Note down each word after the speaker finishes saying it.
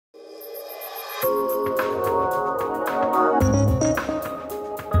Good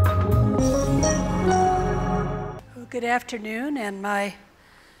afternoon, and my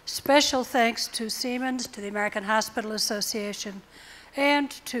special thanks to Siemens, to the American Hospital Association,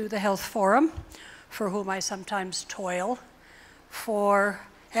 and to the Health Forum, for whom I sometimes toil, for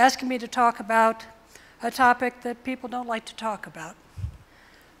asking me to talk about a topic that people don't like to talk about.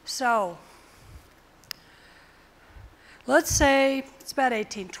 So, let's say it's about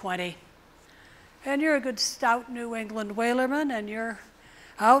 1820, and you're a good stout New England whalerman, and you're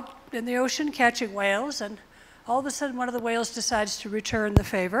out in the ocean catching whales, and all of a sudden one of the whales decides to return the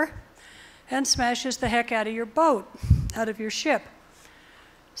favor and smashes the heck out of your boat, out of your ship.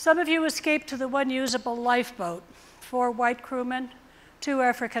 Some of you escaped to the one usable lifeboat, 4 white crewmen, 2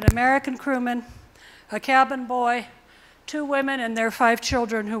 African-American crewmen, a cabin boy, 2 women and their 5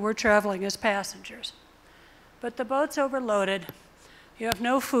 children who were traveling as passengers. But the boat's overloaded, you have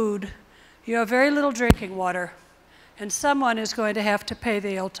no food, you have very little drinking water, and someone is going to have to pay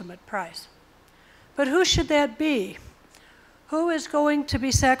the ultimate price. But who should that be? Who is going to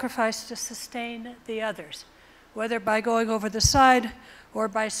be sacrificed to sustain the others, whether by going over the side or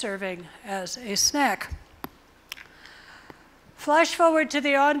by serving as a snack? Flash forward to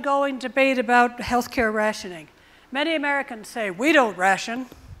the ongoing debate about healthcare rationing. Many Americans say, we don't ration.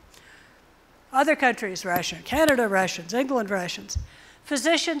 Other countries ration. Canada rations, England rations.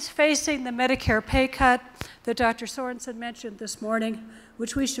 Physicians facing the Medicare pay cut that Dr. Sorensen mentioned this morning,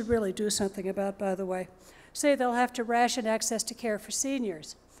 which we should really do something about, by the way, say they'll have to ration access to care for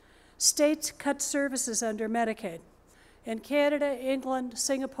seniors. States cut services under Medicaid. In Canada, England,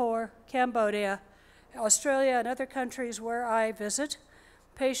 Singapore, Cambodia, Australia, and other countries where I visit,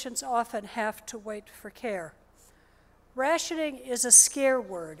 patients often have to wait for care. Rationing is a scare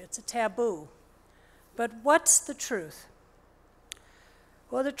word. It's a taboo. But what's the truth?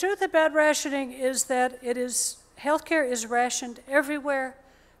 Well, the truth about rationing is that healthcare is rationed everywhere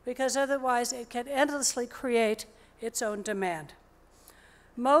because otherwise it can endlessly create its own demand.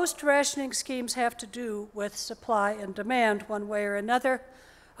 Most rationing schemes have to do with supply and demand one way or another.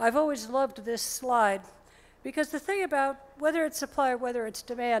 I've always loved this slide because the thing about whether it's supply or whether it's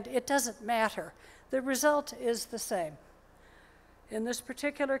demand, it doesn't matter. The result is the same. In this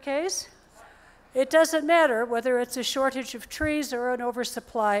particular case, it doesn't matter whether it's a shortage of trees or an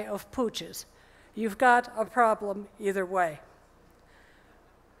oversupply of pooches. You've got a problem either way.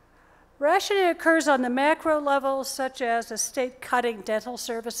 Rationing occurs on the macro level, such as a state cutting dental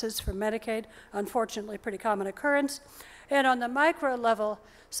services from Medicaid, unfortunately pretty common occurrence, and on the micro level,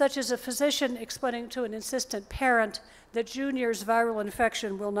 such as a physician explaining to an insistent parent that junior's viral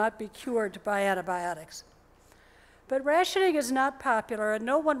infection will not be cured by antibiotics. But rationing is not popular, and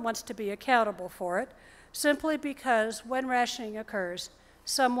no one wants to be accountable for it, simply because when rationing occurs,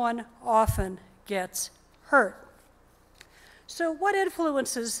 someone often gets hurt. So what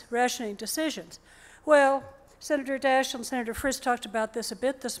influences rationing decisions? Well, Senator Daschle and Senator Frist talked about this a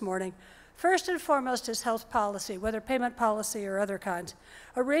bit this morning. First and foremost is health policy, whether payment policy or other kinds.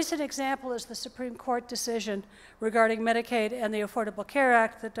 A recent example is the Supreme Court decision regarding Medicaid and the Affordable Care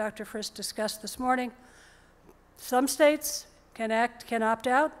Act that Dr. Frist discussed this morning. Some states can opt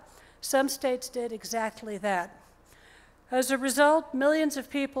out. Some states did exactly that. As a result, millions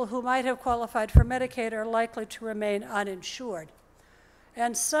of people who might have qualified for Medicaid are likely to remain uninsured.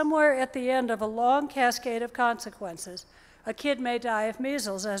 And somewhere at the end of a long cascade of consequences, a kid may die of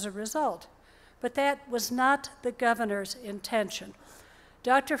measles as a result. But that was not the governor's intention.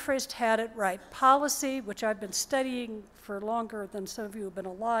 Dr. Frist had it right. Policy, which I've been studying for longer than some of you have been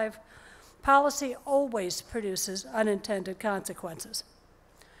alive, policy always produces unintended consequences.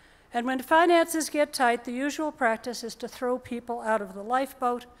 And when finances get tight, the usual practice is to throw people out of the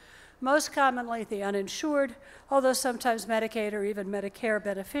lifeboat, most commonly the uninsured, although sometimes Medicaid or even Medicare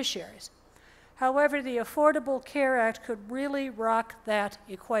beneficiaries. However, the Affordable Care Act could really rock that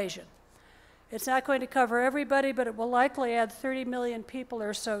equation. It's not going to cover everybody, but it will likely add 30 million people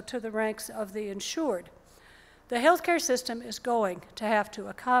or so to the ranks of the insured. The healthcare system is going to have to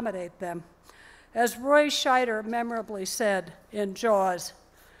accommodate them. As Roy Scheider memorably said in Jaws,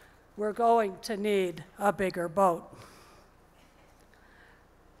 we're going to need a bigger boat.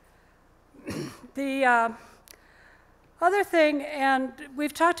 The other thing, and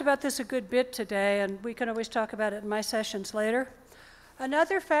we've talked about this a good bit today, and we can always talk about it in my sessions later.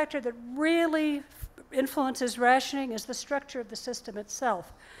 Another factor that really influences rationing is the structure of the system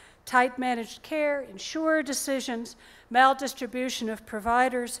itself. Tight managed care, insurer decisions, maldistribution of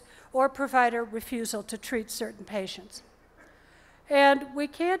providers, or provider refusal to treat certain patients. And we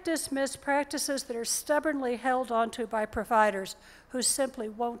can't dismiss practices that are stubbornly held onto by providers who simply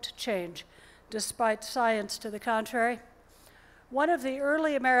won't change. despite science to the contrary. One of the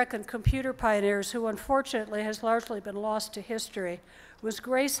early American computer pioneers, who unfortunately has largely been lost to history, was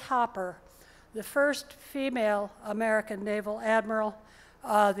Grace Hopper, the first female American naval admiral,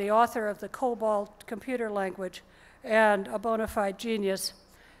 the author of the COBOL computer language, and a bona fide genius.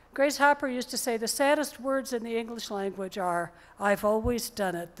 Grace Hopper used to say, the saddest words in the English language are, "I've always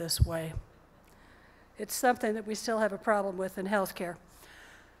done it this way." It's something that we still have a problem with in healthcare.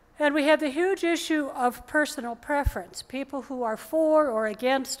 And we have the huge issue of personal preference. People who are for or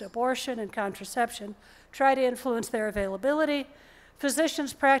against abortion and contraception try to influence their availability.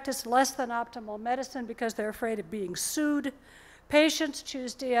 Physicians practice less than optimal medicine because they're afraid of being sued. Patients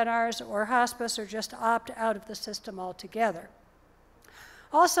choose DNRs or hospice or just opt out of the system altogether.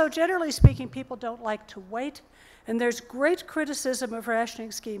 Also, generally speaking, people don't like to wait, and there's great criticism of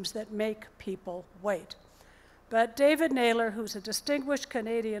rationing schemes that make people wait. But David Naylor, who's a distinguished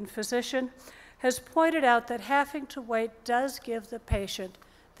Canadian physician, has pointed out that having to wait does give the patient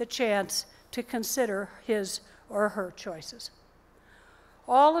the chance to consider his or her choices.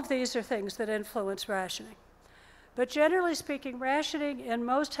 All of these are things that influence rationing. But generally speaking, rationing in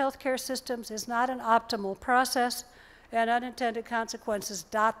most healthcare systems is not an optimal process, and unintended consequences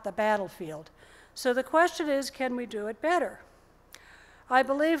dot the battlefield. So the question is, can we do it better? I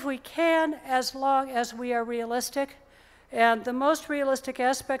believe we can, as long as we are realistic, and the most realistic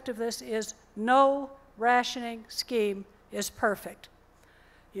aspect of this is no rationing scheme is perfect.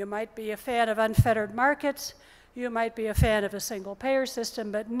 You might be a fan of unfettered markets, you might be a fan of a single payer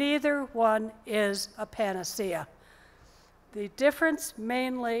system, but neither one is a panacea. The difference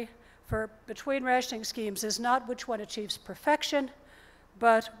mainly between rationing schemes is not which one achieves perfection,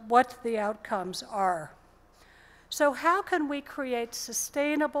 but what the outcomes are. So how can we create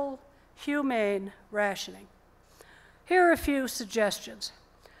sustainable, humane rationing? Here are a few suggestions.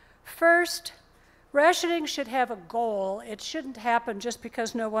 First, rationing should have a goal. It shouldn't happen just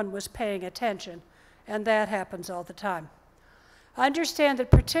because no one was paying attention, and that happens all the time. Understand that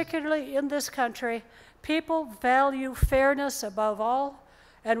particularly in this country, people value fairness above all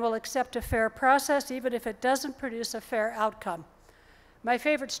and will accept a fair process even if it doesn't produce a fair outcome. My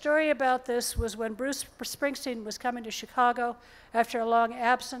favorite story about this was when Bruce Springsteen was coming to Chicago after a long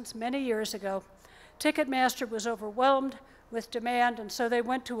absence many years ago. Ticketmaster was overwhelmed with demand, and so they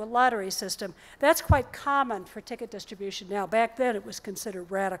went to a lottery system. That's quite common for ticket distribution now. Back then, it was considered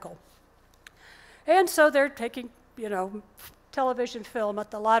radical. And so they're taking, television film at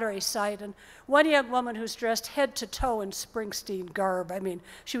the lottery site, and one young woman who's dressed head to toe in Springsteen garb,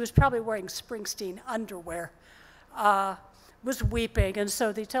 she was probably wearing Springsteen underwear, was weeping. And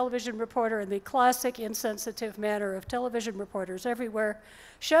so the television reporter, in the classic insensitive manner of television reporters everywhere,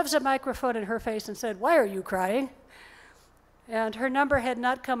 shoves a microphone in her face and said, "Why are you crying?" And her number had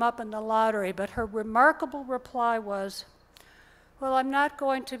not come up in the lottery, but her remarkable reply was, "Well, I'm not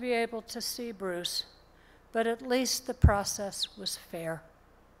going to be able to see Bruce, but at least the process was fair."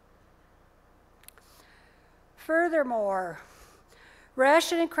 Furthermore,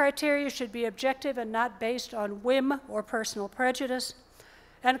 rationing criteria should be objective and not based on whim or personal prejudice,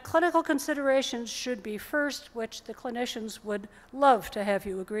 and clinical considerations should be first, which the clinicians would love to have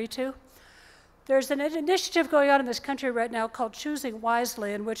you agree to. There's an initiative going on in this country right now called Choosing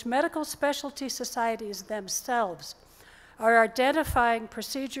Wisely, in which medical specialty societies themselves are identifying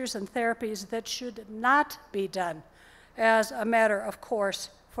procedures and therapies that should not be done as a matter of course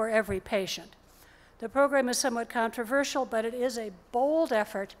for every patient. The program is somewhat controversial, but it is a bold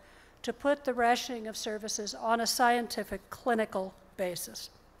effort to put the rationing of services on a scientific, clinical basis.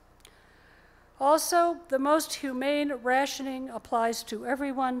 Also, the most humane rationing applies to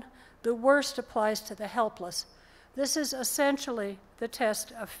everyone. The worst applies to the helpless. This is essentially the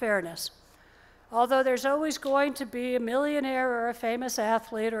test of fairness. Although there's always going to be a millionaire or a famous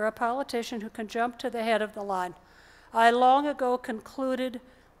athlete or a politician who can jump to the head of the line, I long ago concluded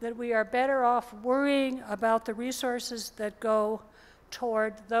that we are better off worrying about the resources that go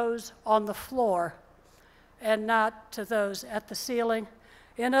toward those on the floor and not to those at the ceiling.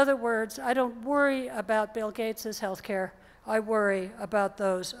 In other words, I don't worry about Bill Gates' health care. I worry about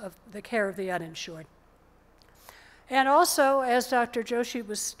those of the care of the uninsured. And also, as Dr. Joshi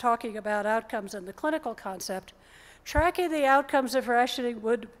was talking about outcomes and the clinical concept, tracking the outcomes of rationing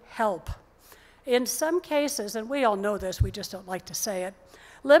would help. In some cases, and we all know this, we just don't like to say it,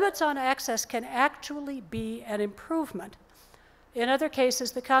 limits on access can actually be an improvement. In other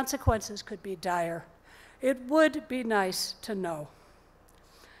cases, the consequences could be dire. It would be nice to know.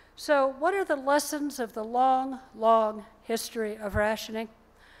 So what are the lessons of the long, long history of rationing?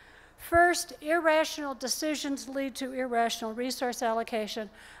 First, irrational decisions lead to irrational resource allocation.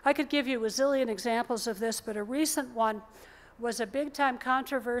 I could give you a zillion examples of this, but a recent one was a big-time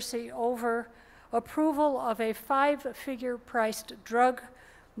controversy over approval of a 5-figure priced drug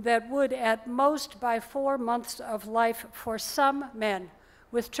that would at most buy 4 months of life for some men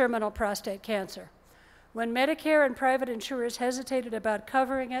with terminal prostate cancer. When Medicare and private insurers hesitated about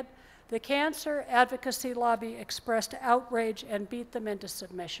covering it, the cancer advocacy lobby expressed outrage and beat them into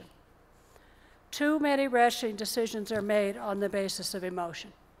submission. Too many rationing decisions are made on the basis of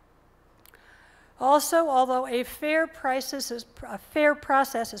emotion. Also, although a fair process is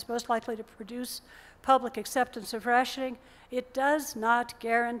most likely to produce public acceptance of rationing, it does not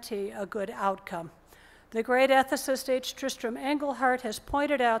guarantee a good outcome. The great ethicist H. Tristram Engelhardt has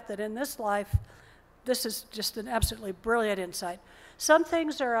pointed out that in this life, this is just an absolutely brilliant insight, some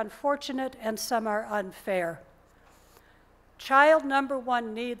things are unfortunate and some are unfair. Child number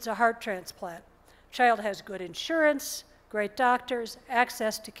 1 needs a heart transplant. Child has good insurance, great doctors,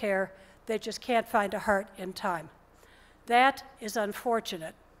 access to care. They just can't find a heart in time. That is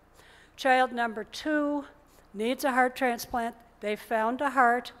unfortunate. Child number 2 needs a heart transplant. They found a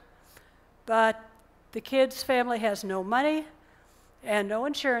heart, but the kid's family has no money and no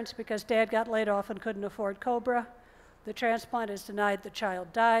insurance because dad got laid off and couldn't afford COBRA. The transplant is denied, the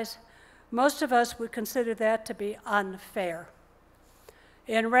child dies. Most of us would consider that to be unfair.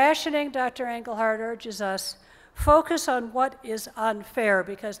 In rationing, Dr. Engelhardt urges us, focus on what is unfair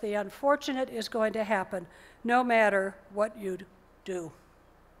because the unfortunate is going to happen no matter what you do.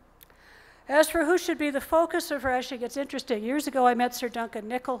 As for who should be the focus of rationing, it's interesting. Years ago, I met Sir Duncan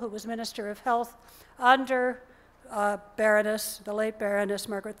Nichol, who was Minister of Health under the late Baroness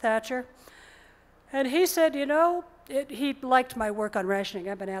Margaret Thatcher. And he said, you know, he liked my work on rationing.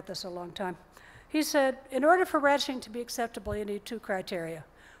 I've been at this a long time. He said, in order for rationing to be acceptable, you need 2 criteria.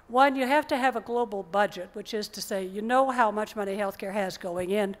 One, you have to have a global budget, which is to say, you know how much money healthcare has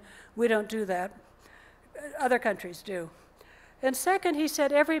going in. We don't do that. Other countries do. And second, he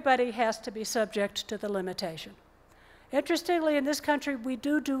said, everybody has to be subject to the limitation. Interestingly, in this country, we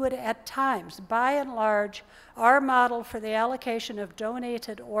do it at times. By and large, our model for the allocation of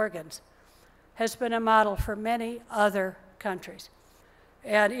donated organs has been a model for many other countries.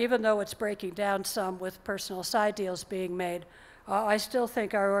 And even though it's breaking down some with personal side deals being made, I still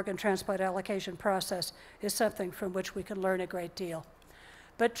think our organ transplant allocation process is something from which we can learn a great deal.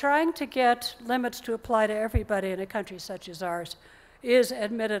 But trying to get limits to apply to everybody in a country such as ours is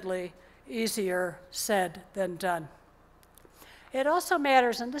admittedly easier said than done. It also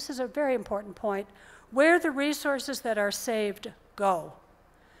matters, and this is a very important point, where the resources that are saved go.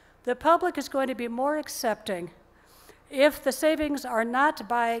 The public is going to be more accepting if the savings are not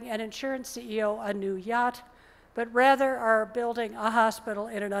buying an insurance CEO a new yacht, but rather are building a hospital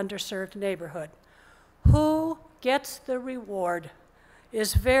in an underserved neighborhood. Who gets the reward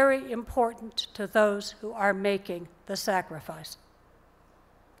is very important to those who are making the sacrifice.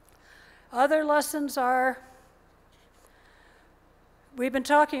 Other lessons are, we've been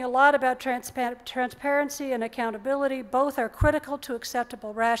talking a lot about transparency and accountability. Both are critical to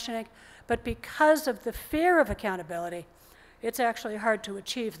acceptable rationing, but because of the fear of accountability, it's actually hard to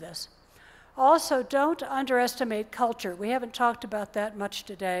achieve this. Also, don't underestimate culture. We haven't talked about that much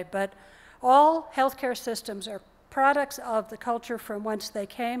today, but all healthcare systems are products of the culture from whence they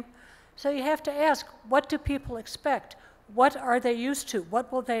came. So you have to ask, what do people expect? What are they used to?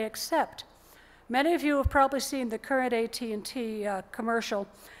 What will they accept? Many of you have probably seen the current AT&T commercial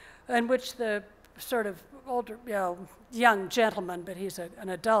in which the sort of older, young gentleman, but he's an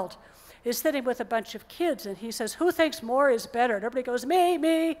adult, is sitting with a bunch of kids, and he says, who thinks more is better? And everybody goes, me,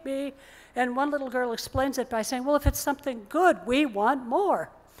 me, me. And one little girl explains it by saying, well, if it's something good, we want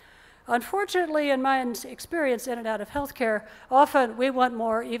more. Unfortunately, in my experience in and out of healthcare, often we want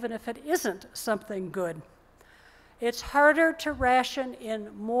more even if it isn't something good. It's harder to ration in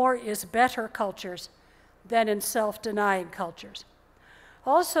more is better cultures than in self-denying cultures.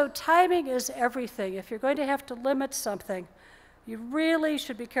 Also, timing is everything. If you're going to have to limit something, you really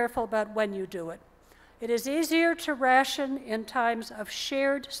should be careful about when you do it. It is easier to ration in times of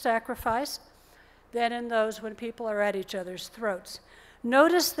shared sacrifice than in those when people are at each other's throats.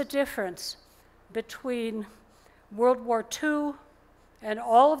 Notice the difference between World War II and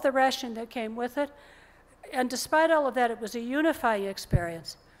all of the rationing that came with it. And despite all of that, it was a unifying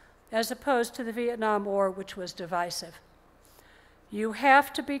experience, as opposed to the Vietnam War, which was divisive. You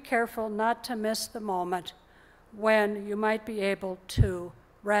have to be careful not to miss the moment when you might be able to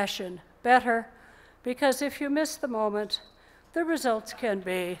ration better, because if you miss the moment, the results can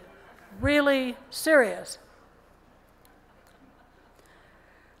be really serious.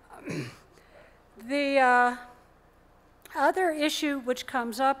 The other issue which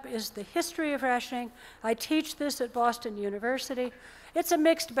comes up is the history of rationing. I teach this at Boston University. It's a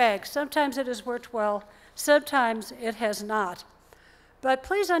mixed bag. Sometimes it has worked well, sometimes it has not. But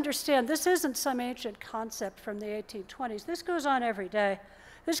please understand, this isn't some ancient concept from the 1820s. This goes on every day.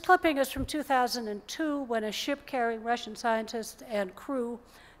 This clipping is from 2002, when a ship carrying Russian scientists and crew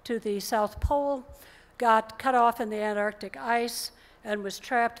to the South Pole got cut off in the Antarctic ice and was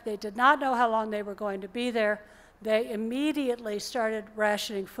trapped. They did not know how long they were going to be there. They immediately started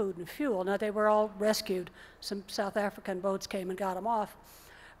rationing food and fuel. Now, they were all rescued. Some South African boats came and got them off.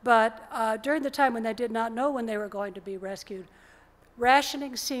 But during the time when they did not know when they were going to be rescued,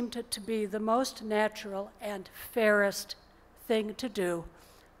 rationing seemed to be the most natural and fairest thing to do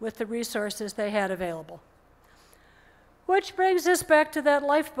with the resources they had available. Which brings us back to that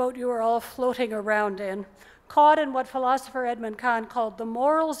lifeboat you were all floating around in, caught in what philosopher Edmund Kahn called the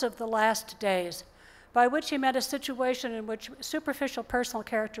morals of the last days, by which he meant a situation in which superficial personal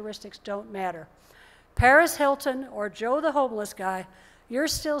characteristics don't matter. Paris Hilton or Joe the homeless guy, you're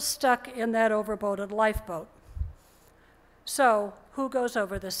still stuck in that overboated lifeboat. So, who goes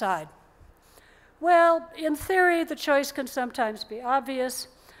over the side? Well, in theory, the choice can sometimes be obvious.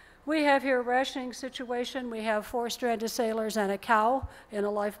 We have here a rationing situation. We have 4 stranded sailors and a cow in a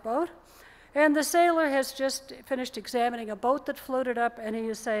lifeboat. And the sailor has just finished examining a boat that floated up, and he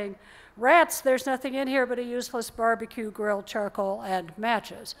is saying, "Rats, there's nothing in here but a useless barbecue grill, charcoal, and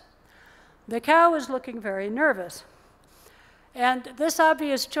matches." The cow is looking very nervous. And this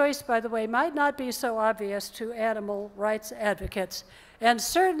obvious choice, by the way, might not be so obvious to animal rights advocates, and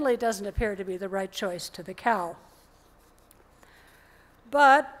certainly doesn't appear to be the right choice to the cow.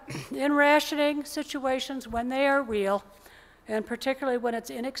 But in rationing situations, when they are real, and particularly when it's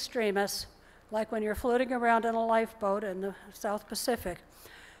in extremis, like when you're floating around in a lifeboat in the South Pacific,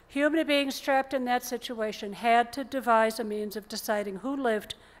 human beings trapped in that situation had to devise a means of deciding who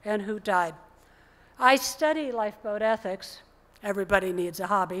lived and who died. I study lifeboat ethics. Everybody needs a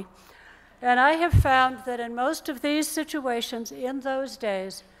hobby. And I have found that in most of these situations in those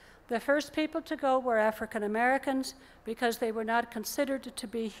days, the first people to go were African Americans because they were not considered to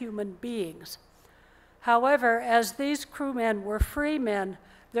be human beings. However, as these crewmen were free men,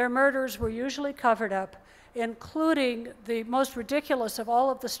 their murders were usually covered up, including the most ridiculous of all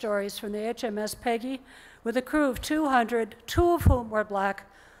of the stories from the HMS Peggy, with a crew of 200, 2 of whom were black,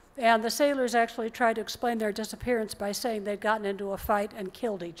 and the sailors actually tried to explain their disappearance by saying they'd gotten into a fight and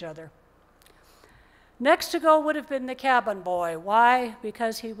killed each other. Next to go would have been the cabin boy. Why?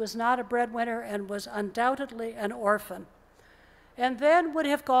 Because he was not a breadwinner and was undoubtedly an orphan. And then would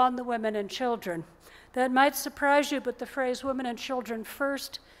have gone the women and children. That might surprise you, but the phrase women and children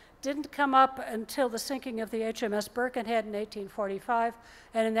first didn't come up until the sinking of the HMS Birkenhead in 1845,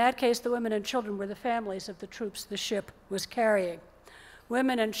 and in that case, the women and children were the families of the troops the ship was carrying.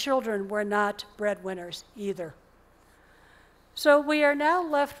 Women and children were not breadwinners either. So we are now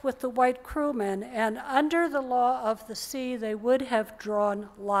left with the white crewmen, and under the law of the sea, they would have drawn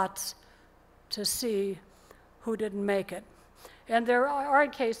lots to see who didn't make it. And there are,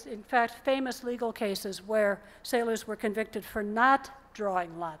 in fact, famous legal cases where sailors were convicted for not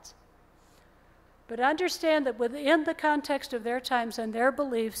drawing lots. But understand that within the context of their times and their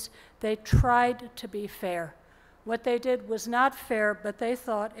beliefs, they tried to be fair. What they did was not fair, but they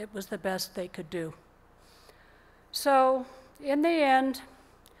thought it was the best they could do. So, in the end,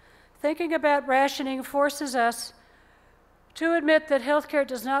 thinking about rationing forces us to admit that healthcare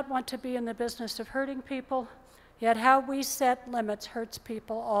does not want to be in the business of hurting people, yet how we set limits hurts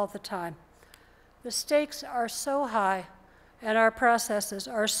people all the time. The stakes are so high, and our processes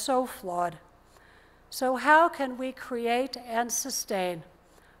are so flawed. So how can we create and sustain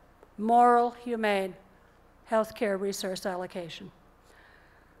moral, humane healthcare resource allocation?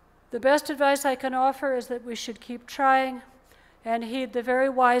 The best advice I can offer is that we should keep trying and heed the very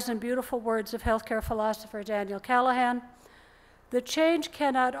wise and beautiful words of healthcare philosopher Daniel Callahan. The change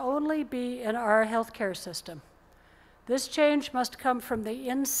cannot only be in our healthcare system. This change must come from the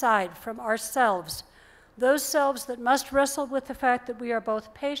inside, from ourselves, those selves that must wrestle with the fact that we are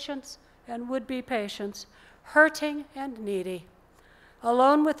both patients and would-be patients, hurting and needy,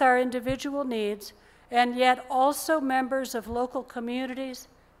 alone with our individual needs, and yet also members of local communities,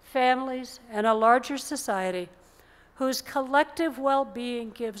 families, and a larger society whose collective well-being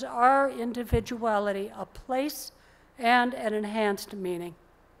gives our individuality a place and an enhanced meaning.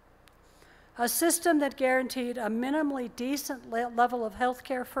 A system that guaranteed a minimally decent level of health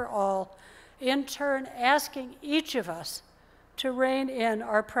care for all, in turn asking each of us to rein in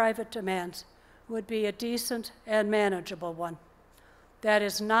our private demands, would be a decent and manageable one. That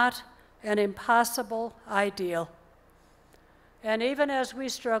is not an impossible ideal. And even as we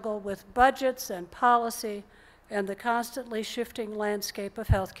struggle with budgets and policy and the constantly shifting landscape of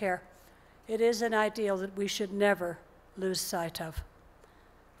healthcare, it is an ideal that we should never lose sight of.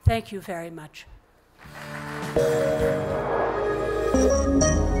 Thank you very much.